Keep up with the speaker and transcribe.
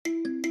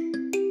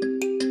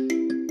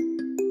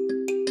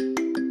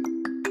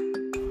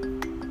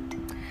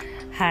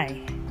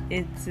Hi,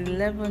 it's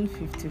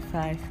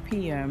 11:55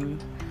 p.m.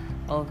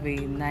 of a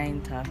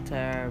night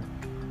after.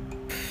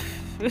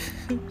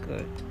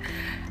 God,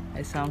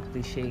 I sound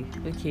cliche.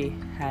 Okay,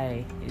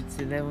 hi, it's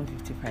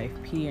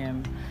 11:55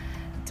 p.m.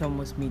 It's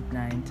almost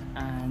midnight,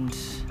 and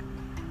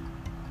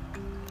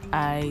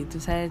I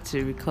decided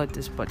to record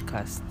this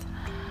podcast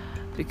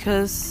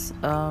because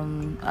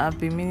I've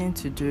been meaning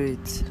to do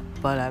it,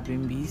 but I've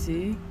been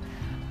busy,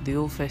 the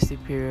whole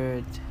festive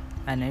period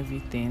and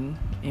everything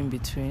in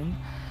between.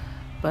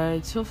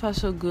 But so far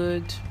so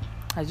good.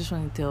 I just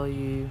want to tell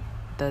you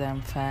that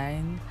I'm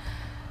fine.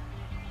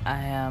 I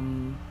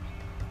am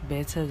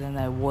better than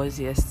I was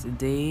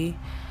yesterday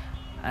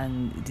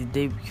and the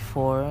day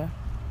before.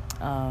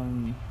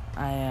 I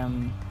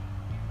am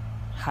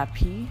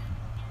happy.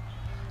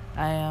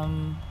 I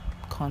am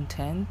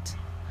content.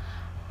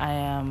 I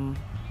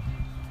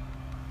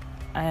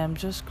am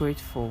just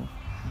grateful.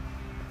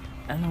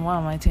 And why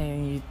am I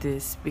telling you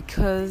this?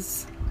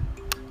 Because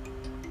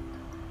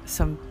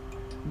some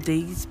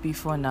days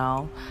before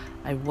now,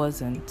 I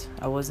wasn't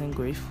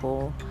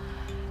grateful.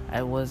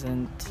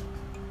 Not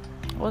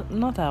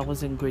that I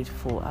wasn't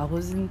grateful. I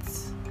wasn't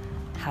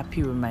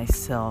happy with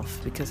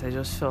myself because I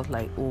just felt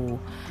like,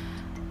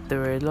 there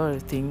were a lot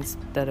of things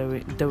that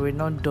were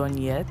not done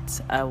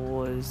yet. I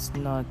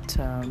wasn't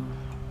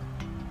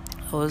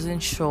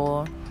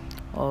sure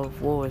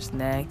of what was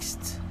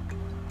next,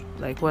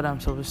 like what I'm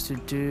supposed to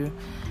do.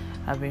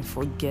 I've been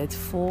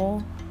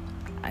forgetful.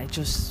 I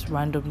just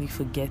randomly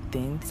forget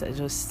things.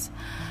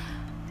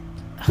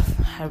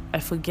 I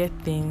forget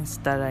things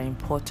that are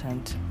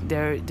important.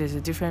 There's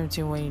a difference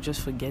between when you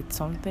just forget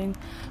something,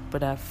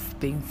 but I've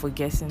been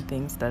forgetting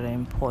things that are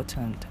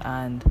important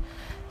and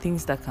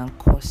things that can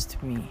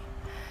cost me,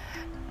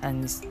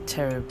 and it's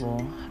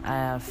terrible. I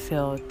have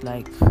felt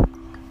like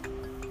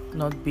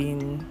not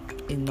being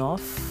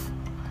enough.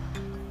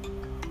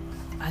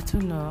 I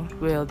don't know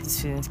where all these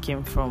feelings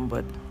came from,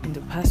 but in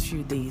the past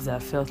few days I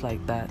felt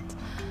like that.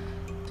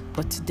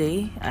 But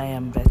today, I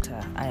am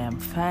better. I am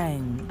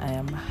fine. I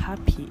am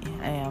happy.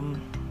 I am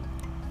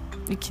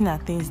looking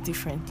at things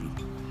differently.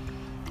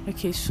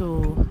 Okay,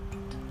 so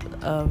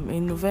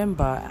in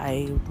November,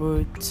 I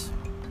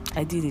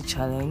did a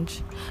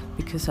challenge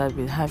because I've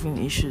been having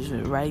issues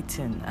with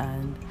writing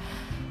and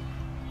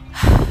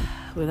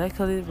would I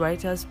call it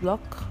writer's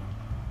block?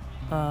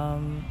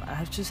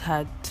 I've just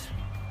had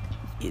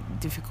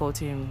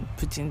difficulty in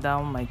putting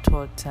down my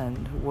thoughts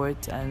and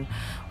words, and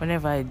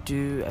whenever I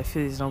do, I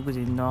feel it's not good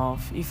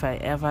enough. If I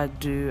ever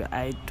do,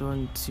 I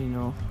don't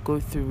go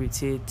through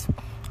with it.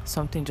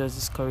 Something just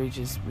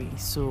discourages me.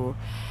 So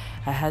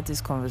I had this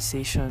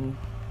conversation.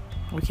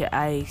 Okay,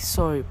 I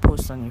saw a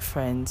post on a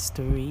friend's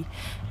story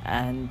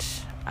and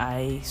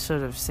I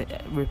sort of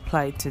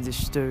replied to the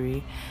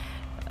story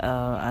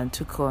and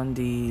took on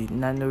the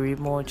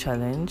NaNoWriMo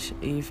challenge.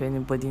 If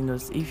anybody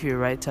knows, if you're a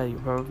writer, you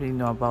probably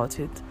know about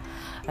it.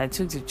 I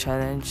took the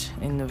challenge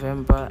in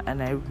November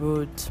and I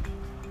didn't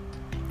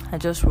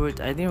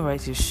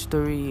write a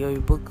story or a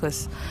book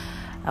because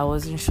I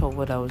wasn't sure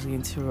what I was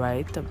going to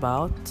write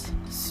about.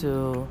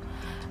 So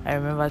I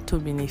remember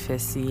Tobi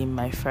Nifesi,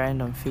 my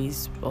friend on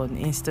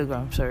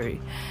Instagram,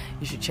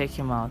 you should check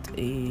him out.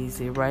 He's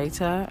a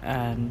writer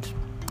and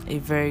a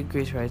very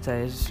great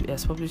writer. He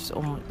has published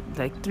almost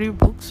like 3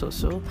 books or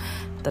so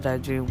that are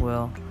doing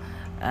well,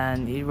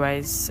 and he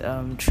writes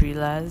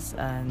thrillers,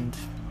 and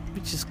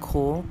which is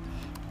cool.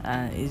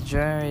 And his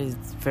genre is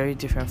very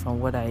different from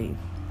what I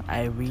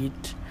read,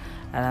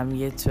 and I'm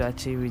yet to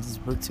actually read his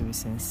book, to be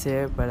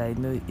sincere, but I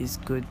know it's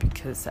good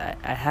because I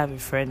have a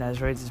friend that's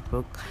read his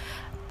book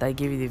that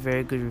gave it a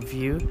very good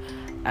review.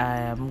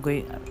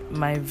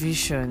 My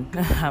vision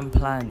and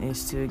plan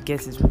is to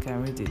get his book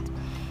and read it.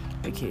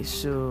 Okay,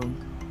 so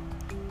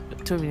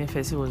Tobi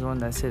Nifesi was the one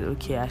that said,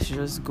 okay, I should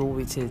just go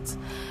with it.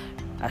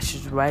 I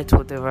should write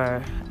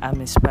whatever I'm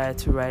inspired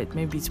to write.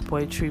 Maybe it's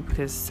poetry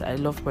because I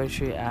love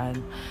poetry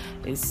and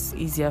it's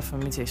easier for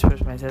me to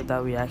express myself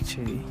that way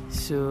actually.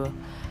 So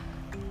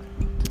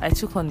I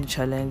took on the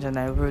challenge and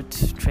I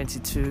wrote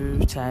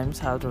 22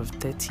 times out of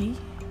 30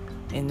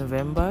 in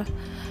November.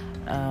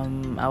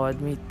 I'll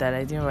admit that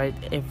I didn't write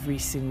every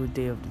single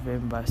day of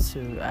November. So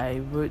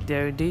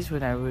there are days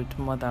when I wrote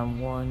more than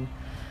one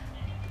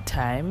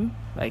time,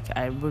 like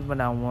I wrote more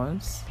than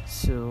once.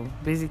 So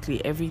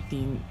basically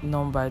everything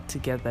numbered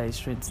together is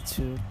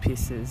 22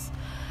 pieces,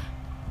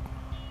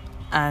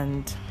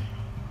 and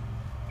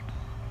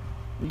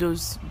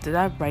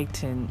that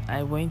writing,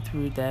 I went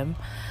through them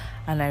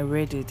and I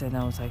read it and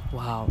I was like,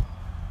 wow.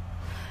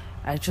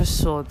 I just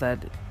saw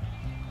that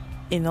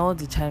in all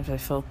the times I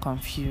felt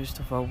confused,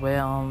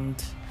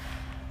 overwhelmed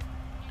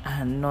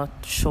and not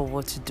sure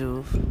what to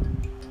do,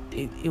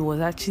 it was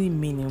actually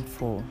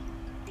meaningful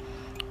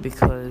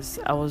because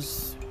I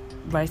was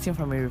writing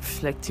from a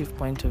reflective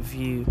point of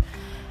view,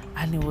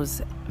 and it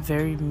was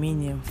very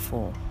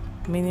meaningful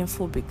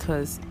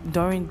because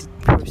during the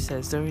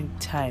process, during the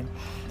time,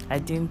 I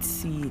didn't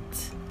see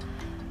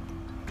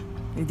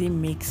it didn't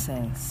make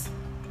sense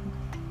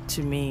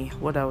to me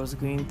what I was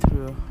going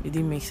through. It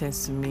didn't make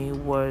sense to me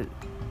what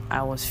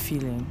I was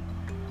feeling.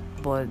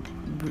 But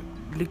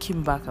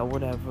looking back at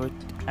what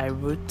I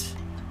wrote,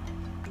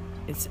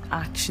 it's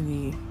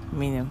actually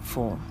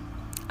meaningful.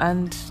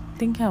 And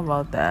thinking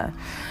about that,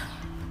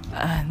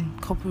 and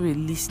coupled with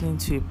listening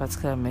to a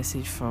particular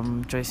message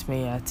from Joyce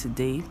Meyer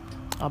today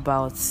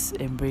about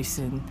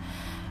embracing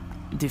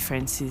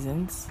different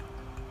seasons,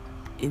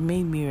 it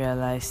made me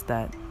realize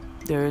that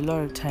there are a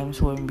lot of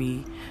times when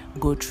we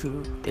go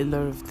through a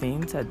lot of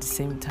things at the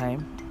same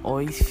time,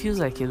 or it feels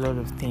like a lot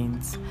of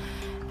things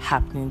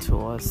happening to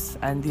us,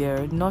 and they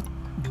are not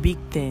big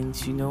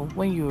things.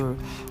 When you're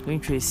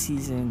going through a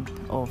season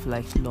of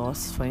like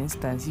loss, for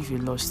instance, if you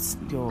lost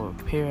your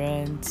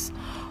parents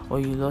or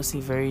you lost a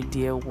very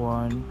dear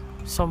one,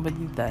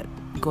 somebody that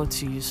got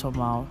to you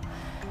somehow,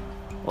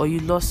 or you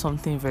lost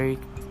something very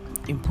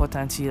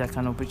important to you, like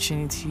an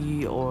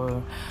opportunity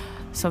or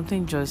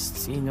something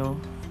just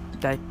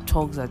that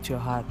tugs at your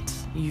heart,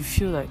 you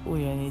feel like, oh,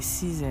 you're in a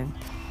season,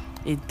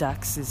 a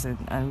dark season.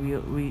 And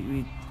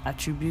we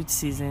attribute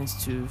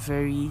seasons to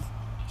very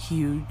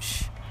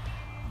huge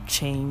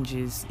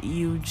changes,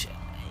 huge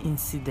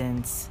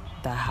incidents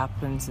that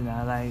happens in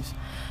our lives.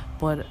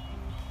 But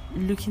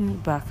looking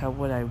back at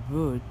what I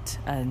wrote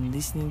and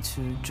listening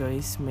to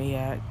Joyce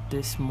Meyer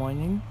this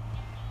morning,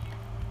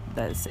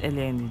 that's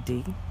earlier in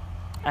the day,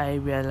 I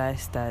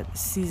realized that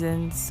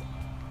seasons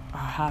are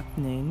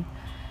happening,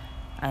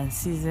 and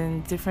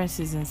different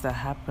seasons that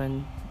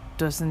happen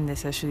doesn't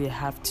necessarily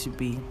have to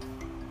be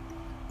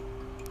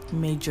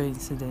major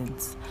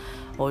incidents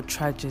or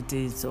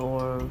tragedies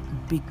or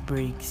big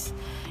breaks.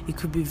 It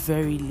could be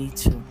very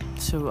little.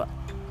 So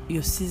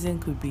your season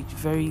could be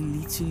very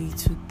little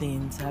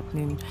things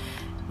happening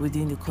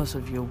within the course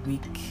of your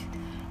week,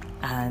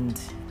 and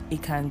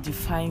it can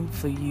define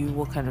for you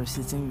what kind of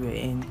season you're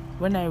in.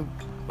 When I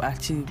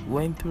actually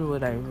went through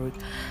what I wrote,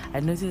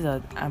 I noticed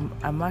that I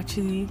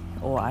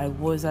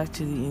was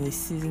actually in a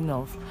season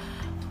of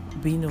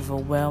being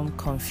overwhelmed,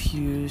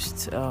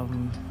 confused,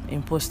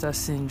 imposter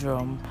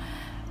syndrome,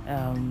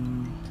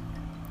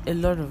 a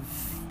lot of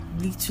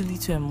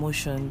little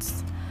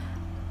emotions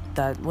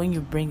that when you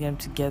bring them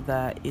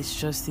together, it's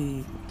just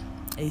a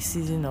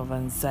season of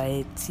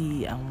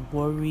anxiety and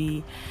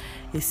worry,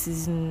 a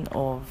season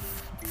of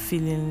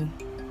feeling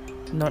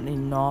not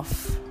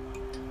enough.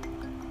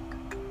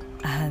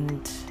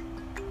 And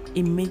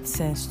it made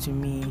sense to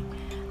me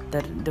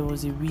that there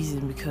was a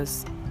reason,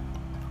 because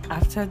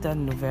after that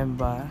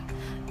November,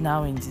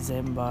 now in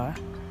December,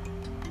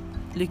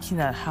 looking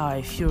at how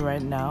I feel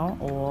right now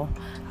or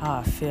how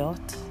I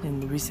felt in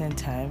the recent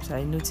times,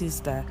 I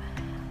noticed that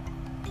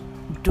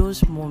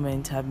those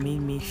moments have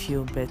made me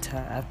feel better,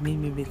 have made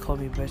me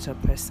become a better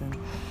person.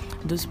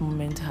 Those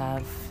moments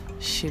have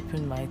shaped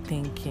my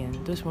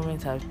thinking. Those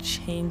moments have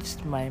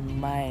changed my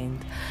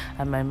mind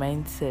and my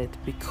mindset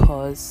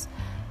because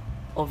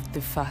of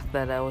the fact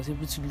that I was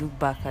able to look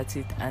back at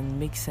it and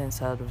make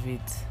sense out of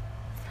it.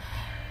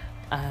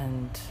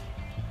 And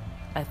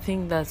I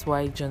think that's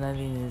why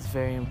journaling is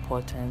very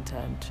important,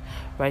 and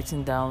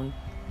writing down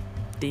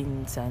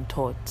things and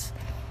thoughts.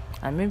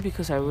 And maybe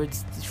because I wrote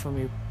it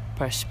from a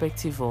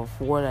perspective of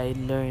what I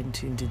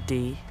learned in the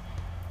day,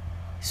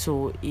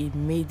 so it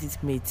made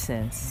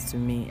sense to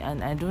me.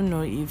 And I don't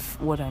know if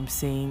what I'm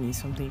saying is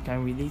something you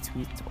can relate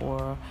with,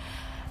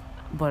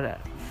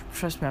 but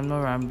trust me, I'm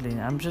not rambling.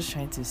 I'm just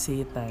trying to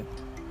say that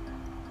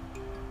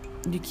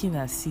looking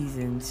at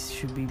seasons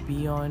should be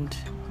beyond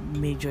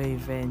major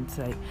events.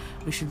 Like,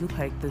 we should look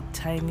at the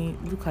tiny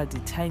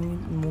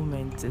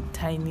moments, the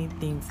tiny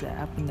things that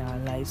happen in our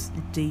lives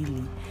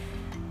daily.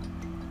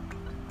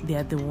 They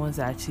are the ones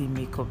that actually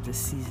make up the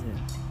season.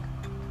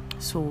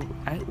 So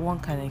one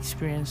can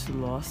experience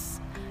loss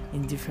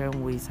in different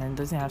ways, and it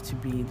doesn't have to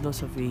be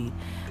loss of a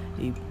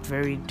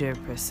very dear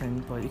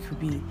person, but it could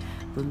be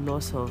the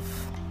loss of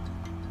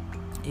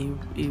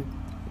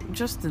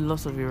just the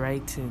loss of a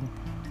writing.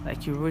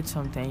 Like, you wrote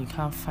something, you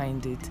can't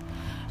find it,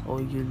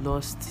 or you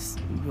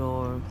lost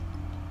your,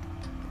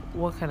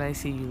 what can I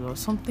say, you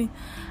lost something.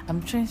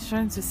 I'm trying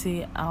to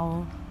say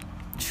how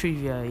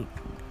trivial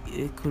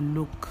it could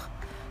look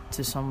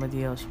to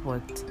somebody else,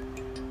 but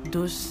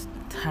those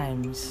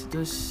times,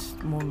 those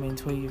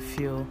moments where you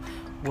feel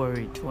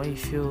worried, when you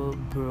feel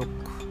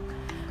broke,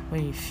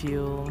 when you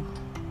feel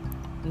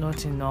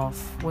not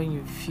enough, when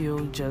you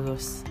feel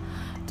jealous,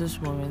 those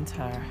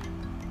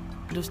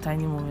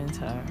tiny moments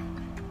are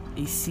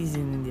a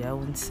season in their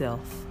own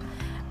self,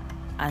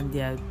 and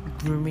they are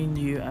grooming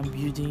you and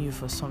building you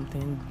for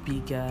something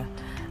bigger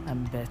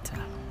and better.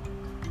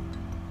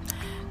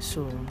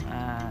 So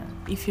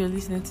if you're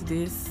listening to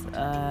this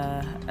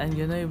and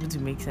you're not able to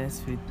make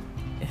sense with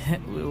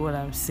what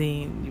I'm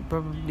saying, you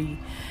probably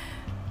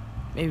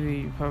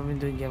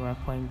don't get my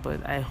point,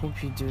 but I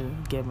hope you do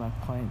get my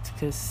point,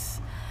 because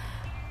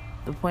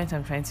the point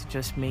I'm trying to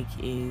just make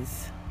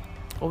is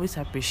always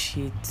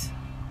appreciate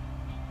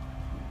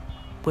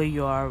where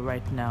you are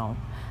right now,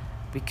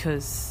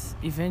 because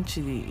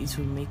eventually it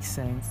will make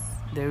sense.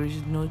 There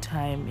is no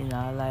time in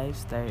our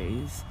lives that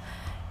is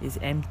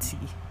empty.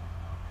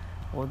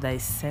 or that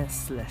is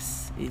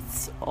senseless. It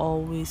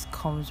always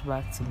comes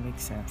back to make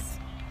sense.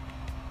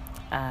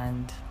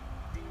 And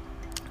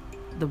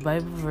the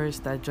Bible verse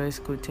that Joyce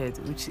quoted,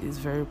 which is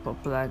very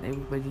popular and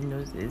everybody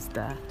knows, is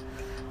that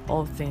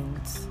all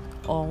things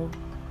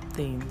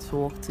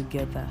work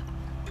together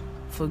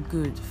for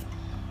good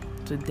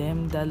to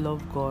them that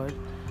love God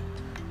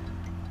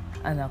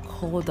and are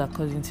called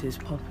according to His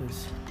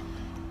purpose.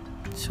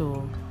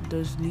 So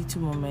those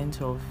little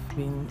moments of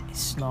being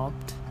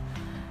snubbed,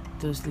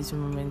 those little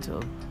moments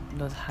of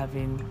not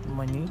having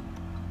money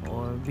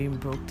or being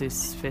broke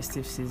this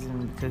festive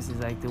season, because it's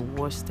like the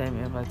worst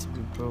time ever to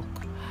be broke,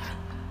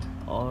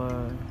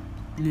 or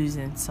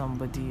losing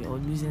somebody or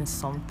losing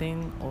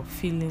something, or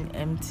feeling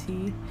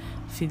empty,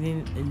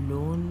 feeling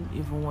alone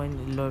even when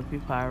a lot of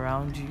people are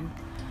around you.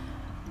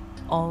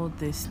 All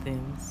these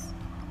things,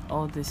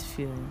 all these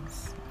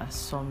feelings are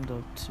summed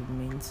up to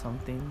mean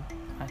something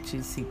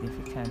actually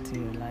significant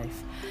in your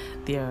life.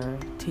 They are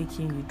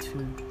taking you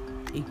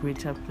to a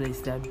greater place.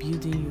 They are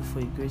building you for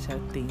a greater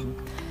thing,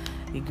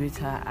 a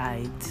greater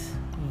height.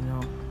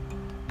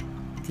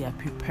 They are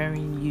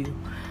preparing you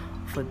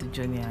for the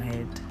journey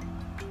ahead.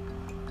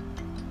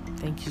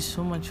 Thank you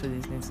so much for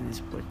listening to this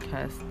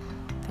podcast.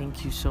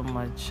 Thank you so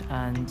much.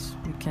 And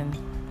you can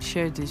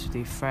share this with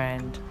a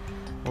friend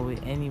or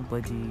with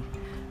anybody.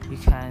 You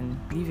can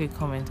leave a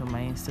comment on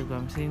my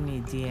Instagram, send me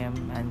a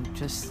DM, and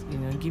just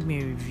give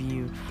me a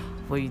review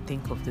of what you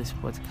think of this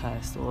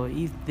podcast, or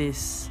if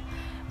this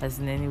has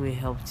in any way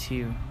helped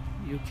you,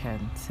 you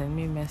can send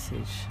me a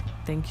message.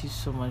 Thank you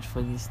so much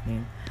for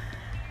listening.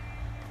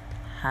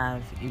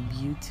 Have a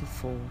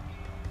beautiful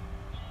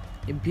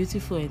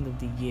end of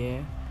the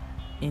year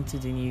into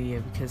the new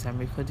year, because I'm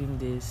recording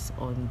this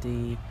on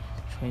the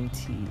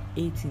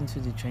 28th into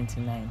the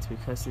 29th,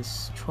 because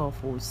it's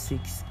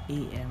 12:06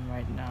 a.m.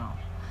 right now.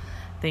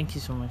 Thank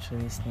you so much for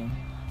listening.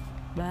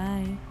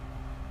 Bye.